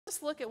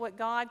us look at what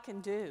God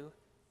can do.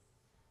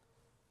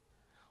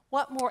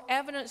 What more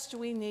evidence do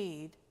we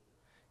need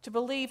to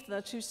believe in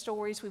the two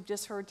stories we've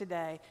just heard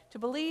today? To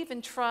believe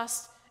and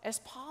trust, as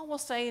Paul will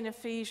say in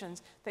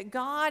Ephesians, that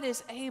God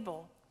is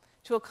able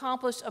to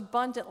accomplish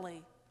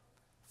abundantly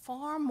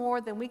far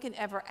more than we can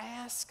ever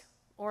ask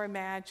or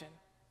imagine.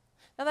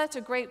 Now that's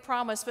a great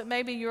promise, but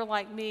maybe you're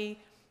like me.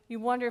 You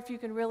wonder if you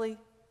can really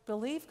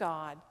believe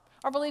God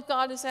or believe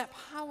God is that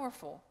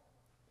powerful.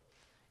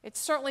 It's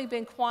certainly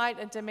been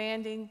quite a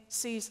demanding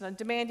season, a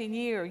demanding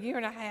year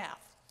and a half,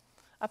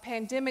 a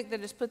pandemic that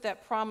has put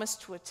that promise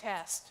to a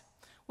test.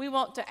 We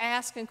want to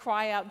ask and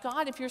cry out,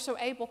 God, if you're so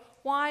able,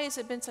 why has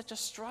it been such a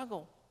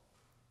struggle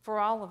for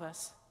all of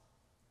us?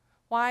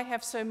 Why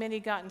have so many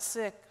gotten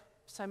sick,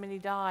 so many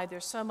died?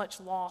 There's so much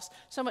loss,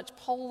 so much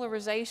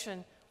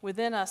polarization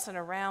within us and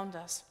around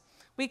us.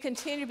 We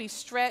continue to be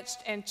stretched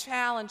and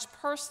challenged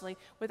personally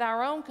with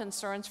our own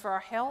concerns for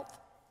our health,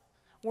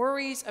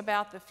 worries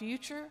about the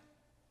future.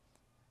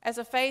 As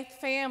a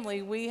faith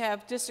family, we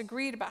have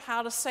disagreed about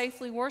how to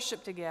safely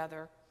worship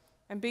together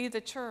and be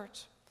the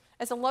church.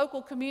 As a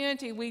local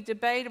community, we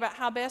debate about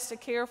how best to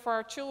care for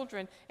our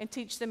children and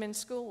teach them in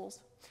schools.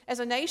 As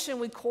a nation,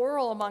 we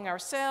quarrel among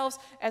ourselves.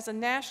 As a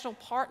national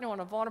partner on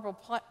a vulnerable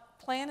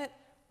planet,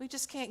 we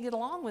just can't get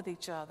along with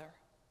each other.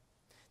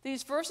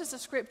 These verses of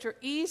Scripture,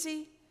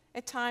 easy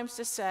at times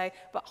to say,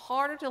 but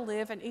harder to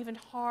live and even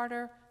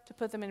harder to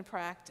put them in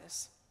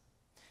practice.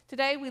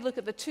 Today, we look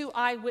at the two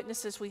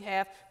eyewitnesses we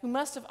have who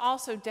must have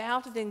also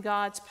doubted in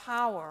God's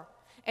power,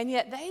 and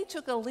yet they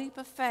took a leap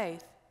of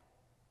faith.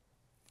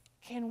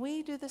 Can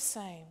we do the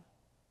same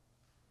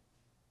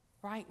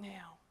right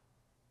now?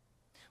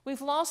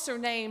 We've lost their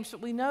names, but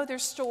we know their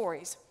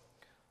stories.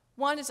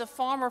 One is a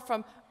farmer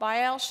from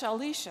Baal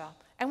Shalisha,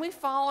 and we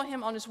follow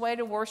him on his way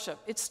to worship.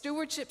 It's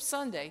Stewardship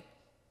Sunday,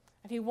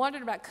 and he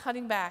wondered about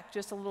cutting back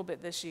just a little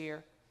bit this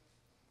year.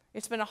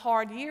 It's been a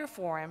hard year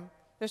for him.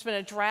 There's been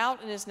a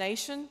drought in his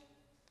nation.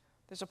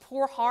 There's a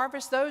poor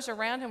harvest. Those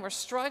around him are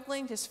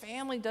struggling. His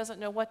family doesn't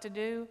know what to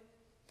do.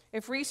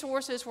 If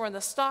resources were in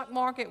the stock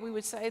market, we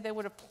would say they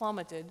would have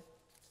plummeted.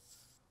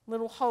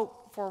 Little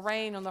hope for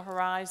rain on the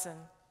horizon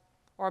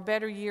or a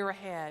better year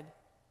ahead.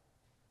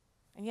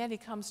 And yet he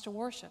comes to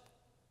worship.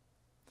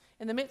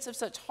 In the midst of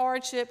such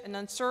hardship and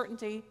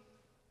uncertainty,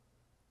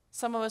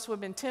 some of us would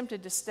have been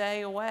tempted to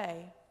stay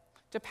away,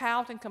 to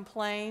pout and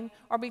complain,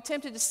 or be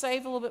tempted to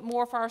save a little bit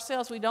more for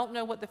ourselves. We don't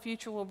know what the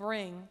future will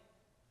bring.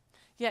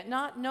 Yet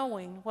not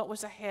knowing what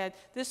was ahead,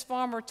 this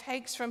farmer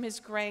takes from his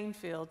grain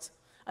fields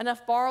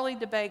enough barley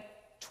to bake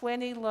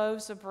 20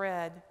 loaves of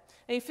bread.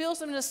 And he fills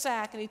them in a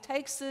sack, and he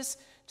takes this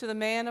to the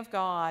man of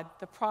God,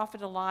 the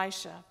prophet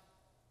Elisha.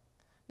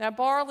 Now,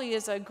 barley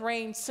is a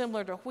grain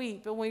similar to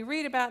wheat, but when we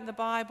read about it in the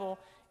Bible,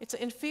 it's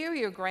an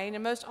inferior grain,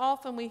 and most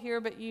often we hear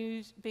about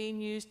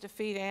being used to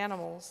feed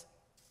animals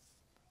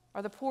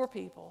or the poor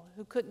people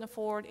who couldn't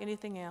afford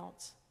anything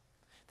else.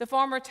 The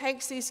farmer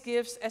takes these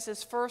gifts as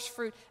his first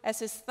fruit, as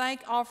his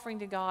thank offering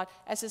to God,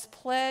 as his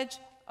pledge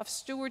of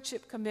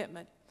stewardship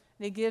commitment,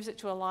 and he gives it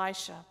to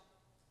Elisha.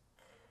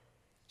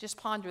 Just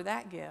ponder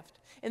that gift.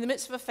 In the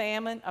midst of a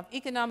famine, of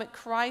economic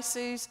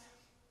crises,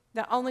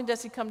 not only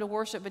does he come to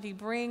worship, but he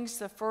brings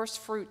the first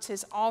fruits,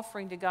 his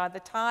offering to God,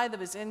 the tithe of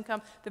his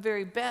income, the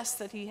very best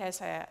that he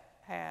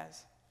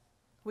has.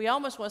 We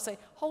almost want to say,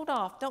 hold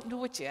off, don't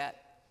do it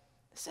yet.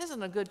 This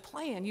isn't a good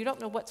plan. You don't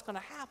know what's going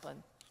to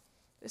happen.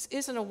 This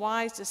isn't a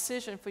wise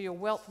decision for your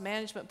wealth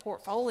management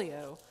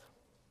portfolio.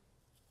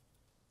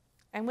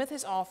 And with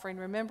his offering,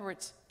 remember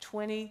it's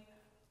 20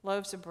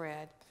 loaves of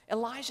bread.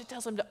 Elijah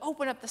tells him to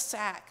open up the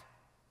sack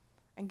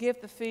and give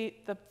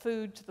the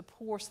food to the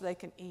poor so they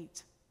can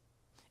eat.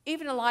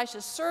 Even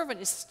Elisha's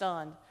servant is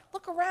stunned.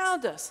 Look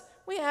around us.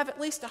 We have at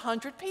least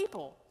 100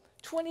 people.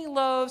 20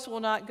 loaves will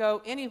not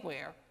go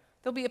anywhere.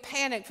 There'll be a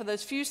panic for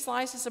those few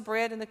slices of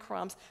bread and the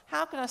crumbs.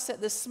 How can I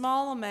set this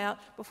small amount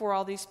before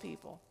all these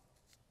people?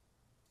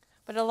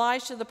 But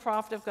Elisha, the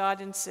prophet of God,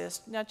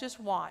 insists, now just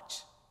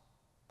watch.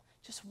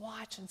 Just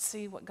watch and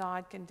see what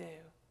God can do.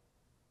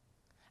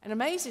 And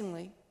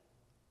amazingly,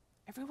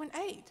 everyone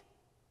ate.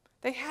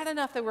 They had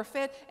enough, they were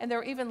fed, and there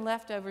were even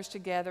leftovers to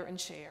gather and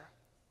share.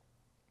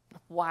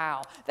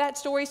 Wow, that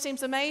story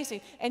seems amazing,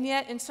 and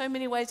yet in so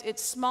many ways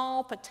it's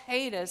small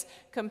potatoes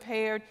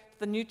compared to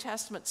the New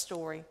Testament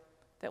story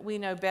that we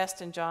know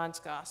best in John's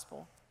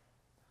Gospel.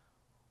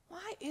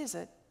 Why is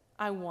it,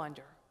 I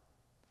wonder,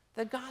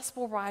 the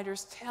Gospel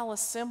writers tell a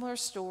similar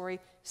story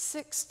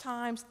 6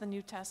 times in the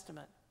New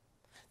Testament?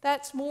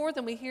 That's more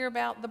than we hear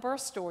about the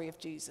birth story of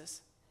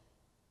Jesus.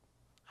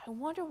 I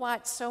wonder why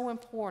it's so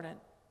important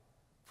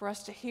for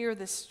us to hear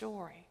this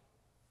story.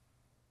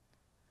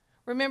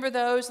 Remember,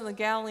 those on the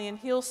Galilean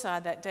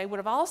hillside that day would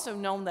have also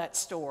known that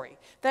story.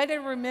 They'd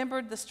have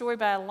remembered the story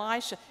by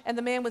Elisha and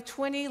the man with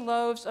 20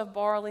 loaves of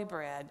barley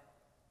bread.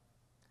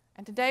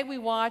 And today we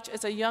watch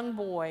as a young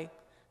boy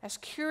has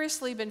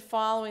curiously been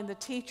following the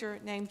teacher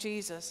named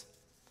Jesus.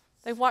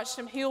 They've watched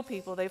him heal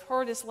people. They've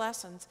heard his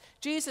lessons.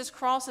 Jesus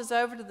crosses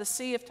over to the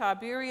Sea of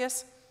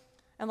Tiberias,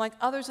 And like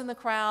others in the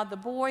crowd, the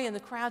boy and the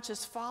crowd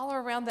just follow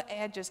around the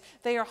edges.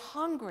 They are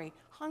hungry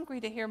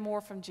to hear more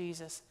from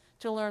Jesus,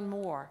 to learn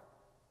more.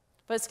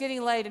 But it's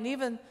getting late, and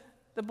even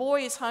the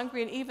boy is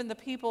hungry, and even the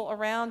people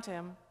around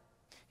him.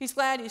 He's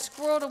glad he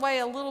squirreled away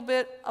a little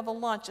bit of a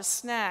lunch, a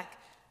snack,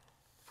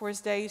 for his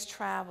day's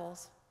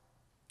travels.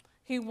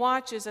 He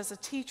watches as a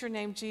teacher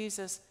named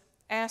Jesus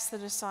asks the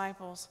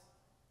disciples,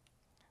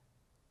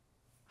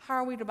 how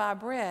are we to buy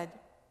bread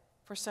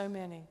for so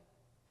many?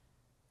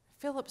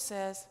 Philip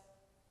says,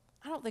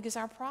 I don't think it's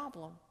our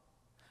problem.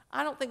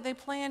 I don't think they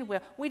planned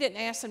well. We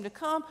didn't ask them to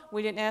come.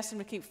 We didn't ask them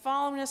to keep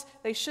following us.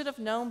 They should have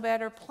known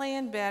better,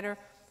 planned better.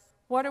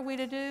 What are we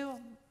to do?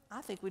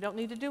 I think we don't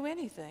need to do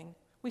anything.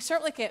 We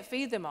certainly can't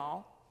feed them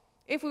all.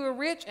 If we were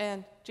rich,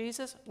 and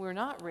Jesus, we're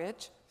not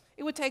rich,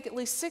 it would take at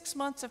least 6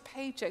 months of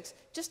paychecks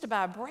just to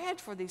buy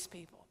bread for these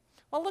people.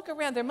 Well, look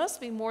around. There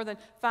must be more than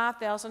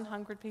 5,000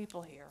 hungry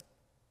people here.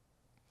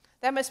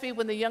 That must be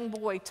when the young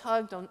boy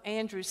tugged on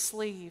Andrew's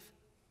sleeve.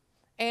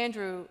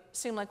 Andrew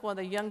seemed like one of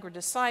the younger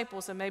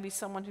disciples and maybe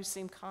someone who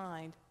seemed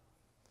kind.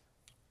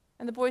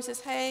 And the boy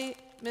says, hey,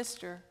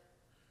 mister,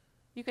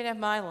 you can have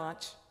my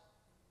lunch.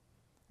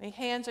 And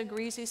he hands a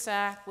greasy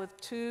sack with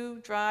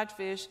 2 dried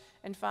fish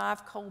and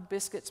 5 cold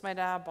biscuits made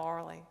out of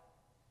barley.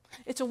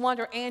 It's a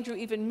wonder Andrew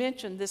even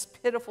mentioned this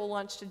pitiful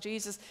lunch to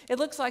Jesus. It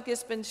looks like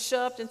it's been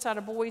shoved inside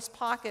a boy's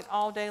pocket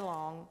all day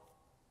long.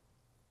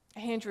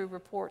 Andrew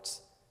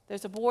reports,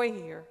 there's a boy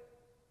here.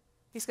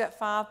 He's got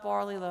 5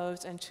 barley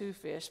loaves and 2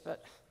 fish,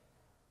 but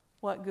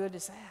what good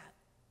is that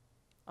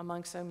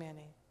among so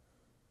many?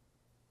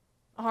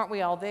 Aren't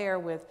we all there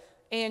with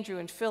Andrew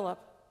and Philip,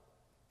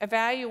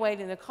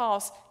 evaluating the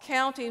cost,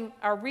 counting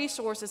our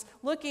resources,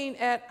 looking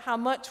at how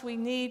much we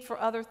need for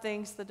other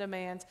things, the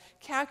demands,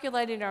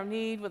 calculating our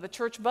need with a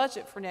church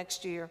budget for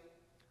next year?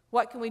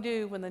 What can we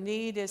do when the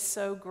need is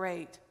so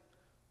great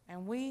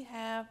and we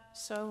have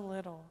so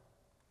little?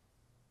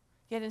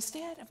 Yet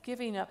instead of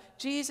giving up,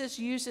 Jesus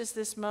uses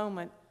this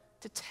moment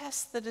to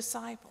test the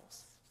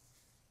disciples.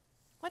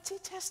 What's he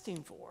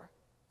testing for?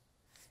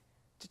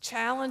 To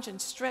challenge and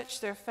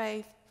stretch their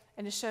faith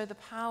and to show the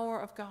power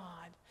of God.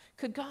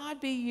 Could God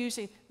be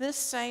using this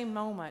same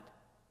moment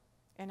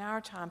in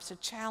our times to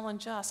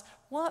challenge us?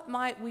 What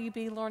might we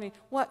be learning?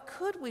 What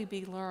could we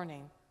be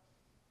learning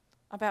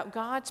about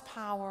God's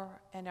power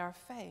and our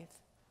faith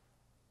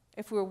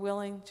if we're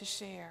willing to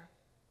share?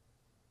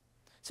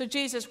 So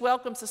Jesus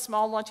welcomes the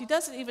small lunch. He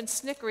doesn't even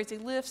snicker as he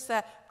lifts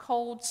that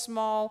cold,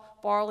 small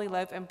barley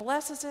loaf and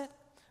blesses it,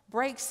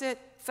 breaks it,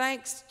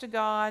 thanks to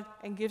God,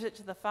 and gives it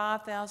to the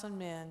 5,000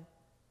 men,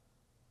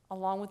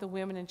 along with the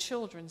women and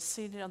children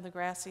seated on the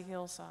grassy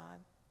hillside.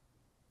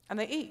 And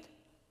they eat,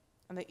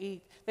 and they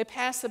eat. They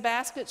pass the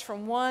baskets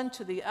from one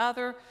to the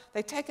other.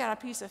 They take out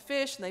a piece of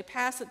fish, and they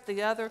pass it to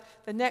the other.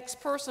 The next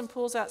person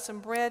pulls out some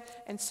bread,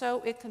 and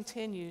so it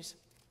continues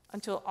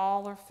until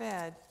all are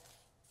fed.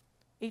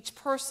 Each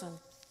person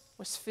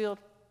was filled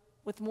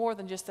with more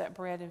than just that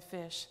bread and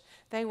fish.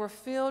 They were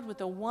filled with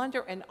the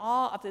wonder and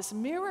awe of this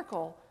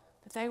miracle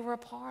that they were a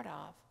part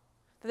of,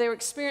 that they were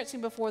experiencing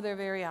before their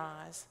very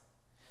eyes.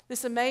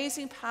 This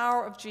amazing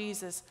power of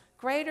Jesus,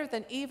 greater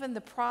than even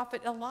the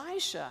prophet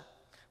Elijah.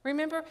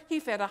 Remember, he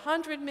fed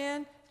 100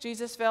 men,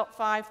 Jesus fed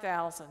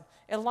 5,000.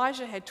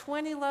 Elijah had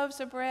 20 loaves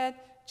of bread,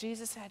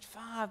 Jesus had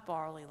 5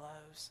 barley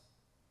loaves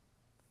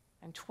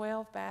and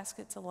 12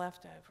 baskets of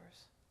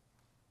leftovers.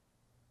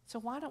 So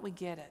why don't we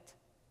get it?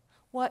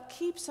 What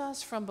keeps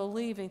us from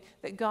believing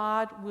that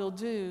God will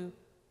do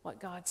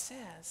what God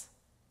says?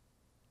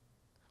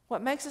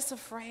 What makes us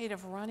afraid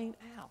of running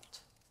out?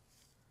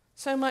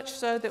 So much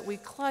so that we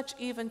clutch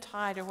even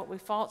tighter what we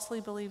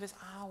falsely believe is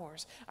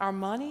ours. Our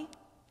money,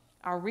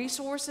 our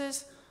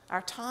resources,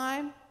 our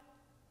time.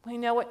 We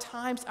know at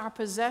times our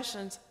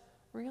possessions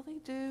really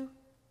do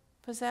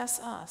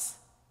possess us.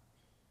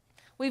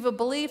 We've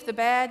believed the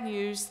bad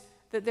news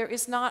that there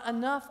is not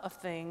enough of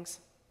things.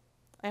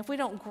 And if we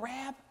don't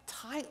grab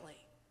tightly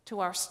to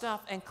our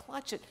stuff and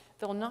clutch it,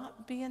 there'll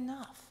not be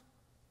enough.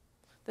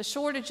 The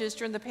shortages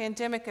during the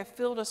pandemic have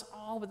filled us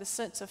all with a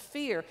sense of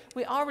fear.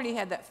 We already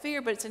had that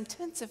fear, but it's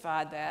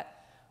intensified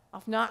that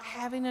of not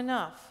having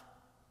enough.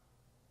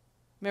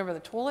 Remember the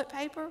toilet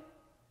paper,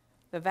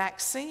 the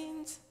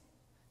vaccines,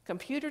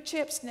 computer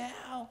chips.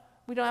 Now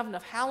we don't have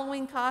enough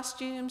Halloween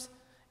costumes,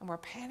 and we're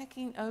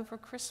panicking over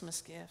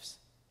Christmas gifts.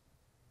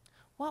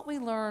 What we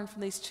learn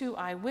from these 2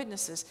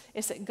 eyewitnesses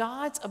is that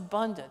God's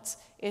abundance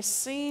is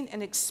seen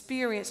and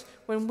experienced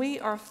when we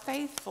are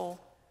faithful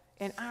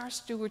in our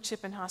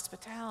stewardship and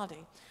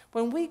hospitality.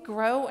 When we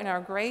grow in our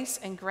grace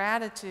and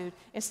gratitude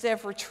instead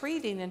of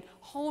retreating and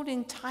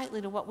holding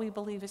tightly to what we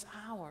believe is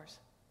ours.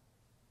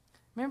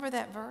 Remember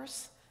that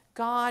verse?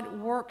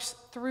 God works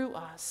through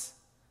us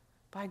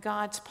by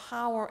God's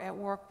power at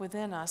work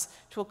within us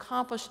to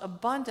accomplish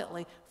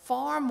abundantly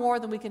far more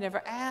than we can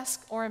ever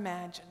ask or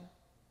imagine.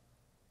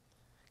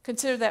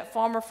 Consider that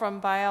farmer from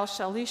Baal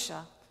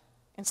Shalisha.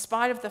 In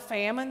spite of the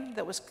famine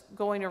that was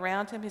going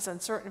around him, his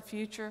uncertain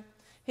future,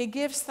 he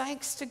gives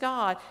thanks to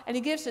God, and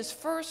he gives his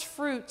first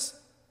fruits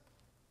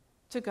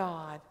to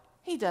God.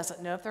 He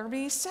doesn't know if there will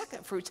be any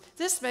second fruits.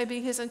 This may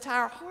be his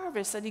entire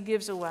harvest that he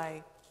gives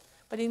away.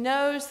 But he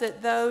knows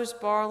that those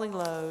barley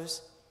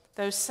loaves,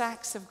 those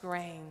sacks of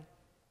grain,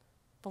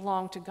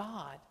 belong to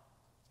God,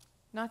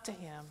 not to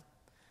him.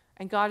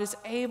 And God is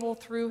able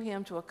through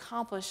him to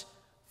accomplish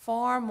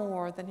far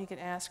more than he could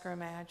ask or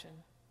imagine.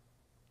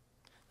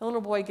 The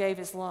little boy gave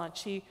his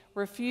lunch. He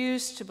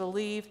refused to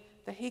believe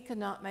that he could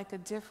not make a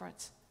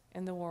difference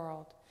in the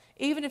world.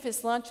 Even if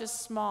his lunch is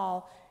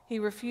small, he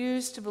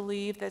refused to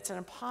believe that it's an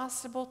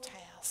impossible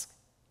task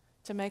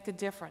to make a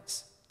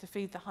difference, to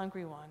feed the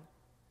hungry one.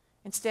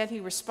 Instead, he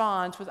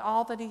responds with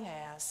all that he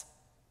has.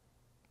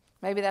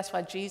 Maybe that's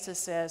why Jesus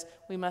says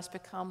we must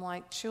become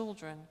like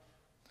children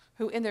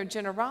who, in their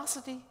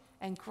generosity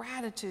and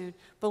gratitude,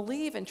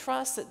 believe and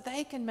trust that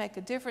they can make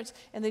a difference,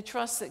 and they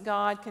trust that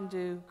God can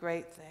do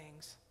great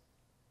things.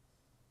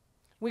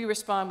 We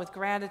respond with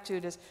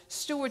gratitude as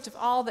stewards of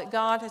all that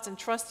God has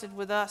entrusted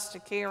with us to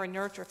care and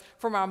nurture,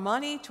 from our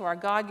money to our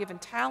God-given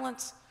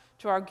talents,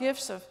 to our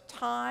gifts of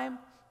time,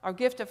 our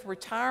gift of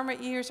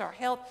retirement years, our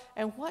health.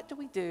 And what do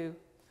we do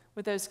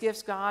with those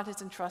gifts God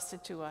has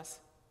entrusted to us?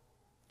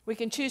 We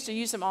can choose to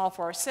use them all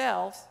for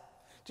ourselves,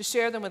 to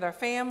share them with our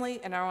family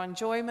and our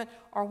enjoyment,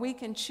 or we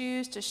can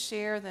choose to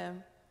share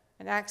them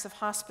in acts of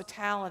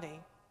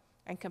hospitality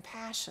and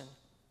compassion.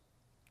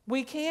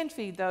 We can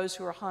feed those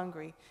who are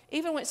hungry.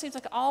 Even when it seems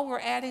like all we're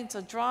adding is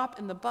a drop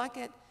in the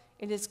bucket,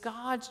 it is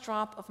God's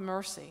drop of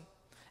mercy.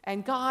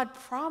 And God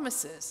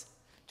promises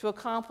to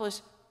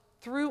accomplish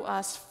through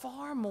us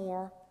far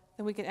more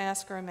than we can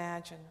ask or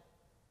imagine.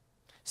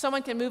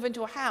 Someone can move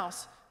into a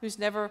house who's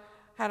never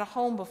had a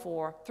home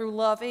before through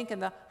Love Inc.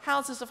 and the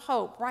Houses of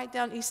Hope right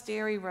down East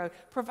Derry Road,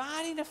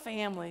 providing a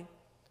family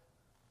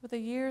with a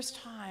year's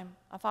time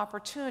of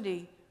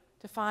opportunity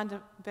to find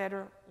a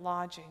better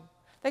lodging.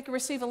 They can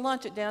receive a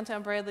lunch at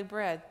Downtown Bradley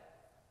Bread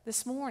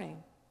this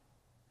morning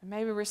and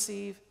maybe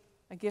receive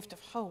a gift of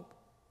hope.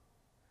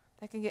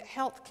 They can get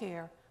health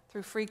care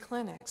through free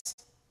clinics.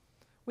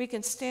 We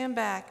can stand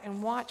back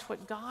and watch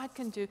what God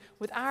can do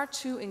with our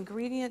two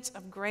ingredients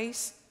of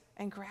grace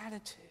and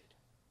gratitude.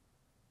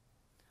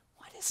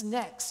 What is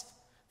next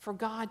for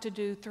God to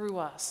do through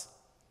us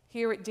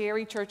here at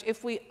Derry Church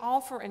if we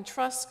offer and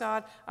trust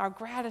God our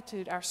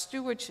gratitude, our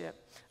stewardship,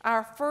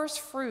 our first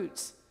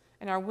fruits,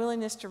 and our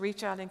willingness to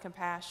reach out in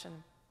compassion?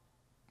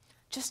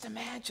 Just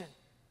imagine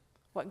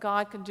what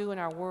God could do in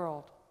our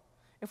world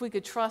if we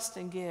could trust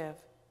and give.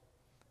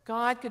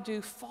 God could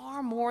do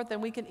far more than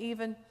we can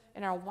even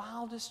in our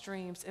wildest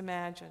dreams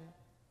imagine.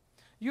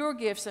 Your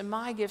gifts and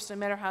my gifts, no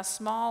matter how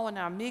small and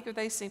how meager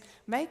they seem,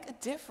 make a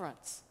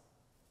difference.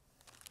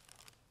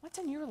 What's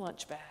in your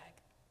lunch bag,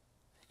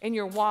 in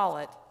your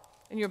wallet,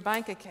 in your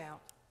bank account,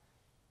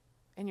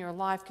 in your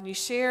life? Can you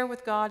share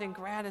with God in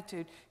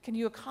gratitude? Can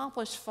you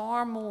accomplish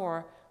far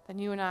more than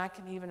you and I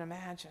can even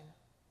imagine?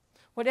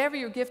 Whatever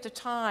your gift of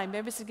time,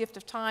 maybe it's a gift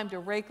of time to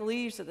rake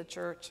leaves at the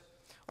church,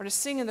 or to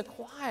sing in the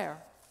choir,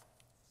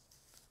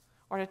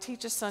 or to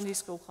teach a Sunday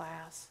school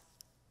class,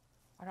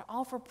 or to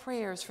offer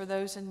prayers for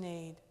those in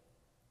need.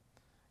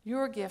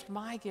 Your gift,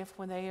 my gift,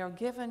 when they are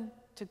given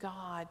to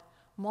God,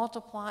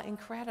 multiply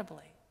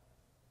incredibly.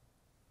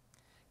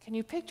 Can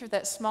you picture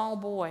that small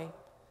boy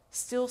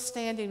still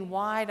standing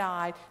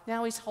wide-eyed?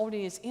 Now he's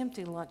holding his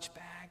empty lunch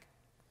bag,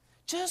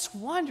 just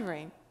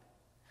wondering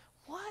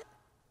what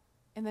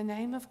in the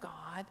name of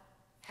God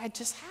had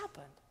just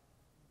happened.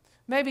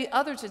 Maybe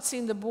others had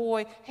seen the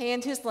boy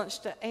hand his lunch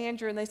to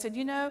Andrew, and they said,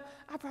 you know,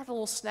 I brought a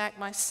little snack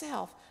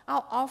myself.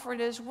 I'll offer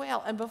it as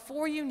well. And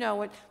before you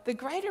know it, the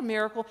greater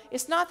miracle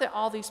is not that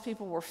all these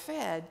people were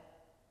fed,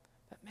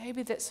 but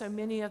maybe that so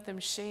many of them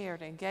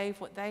shared and gave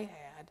what they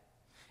had.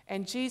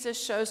 And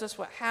Jesus shows us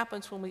what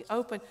happens when we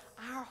open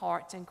our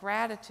hearts in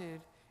gratitude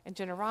and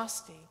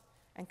generosity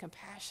and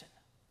compassion.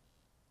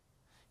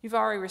 You've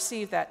already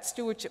received that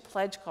stewardship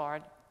pledge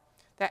card,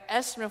 that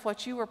estimate of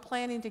what you are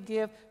planning to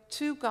give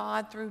to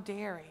God through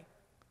Derry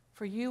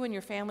for you and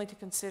your family to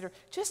consider.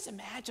 Just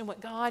imagine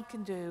what God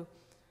can do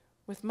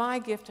with my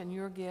gift and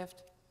your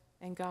gift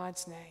in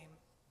God's name.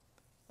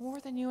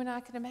 More than you and I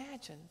can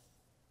imagine.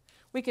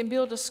 We can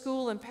build a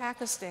school in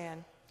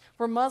Pakistan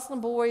where Muslim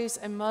boys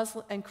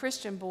and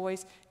Christian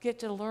boys get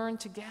to learn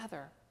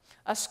together.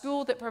 A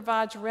school that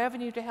provides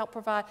revenue to help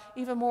provide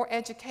even more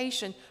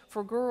education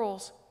for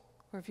girls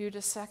who are viewed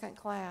as second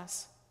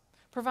class.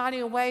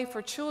 Providing a way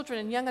for children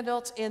and young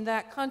adults in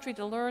that country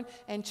to learn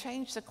and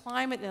change the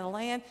climate in a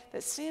land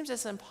that seems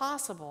as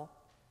impossible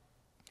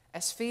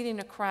as feeding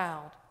a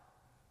crowd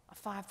of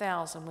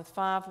 5,000 with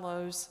 5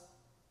 loaves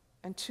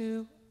and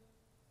 2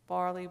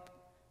 barley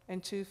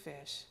and 2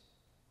 fish.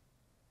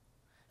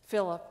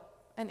 Philip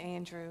and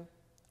Andrew,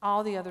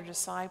 all the other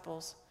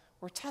disciples,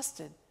 were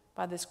tested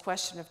by this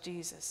question of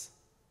Jesus.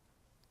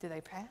 Did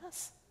they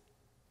pass?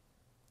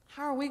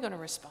 How are we going to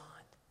respond?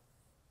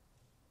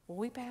 Will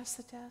we pass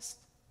the test?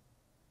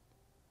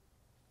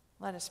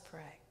 Let us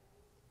pray.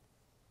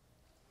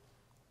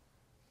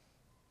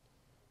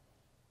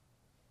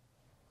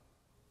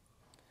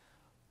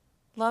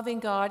 Loving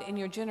God, in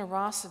your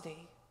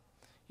generosity,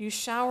 you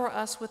shower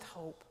us with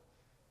hope.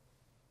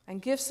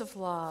 and gifts of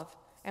love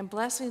and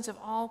blessings of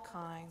all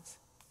kinds.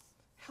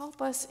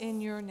 Help us in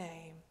your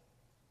name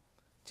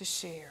to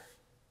share.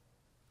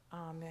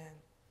 Amen.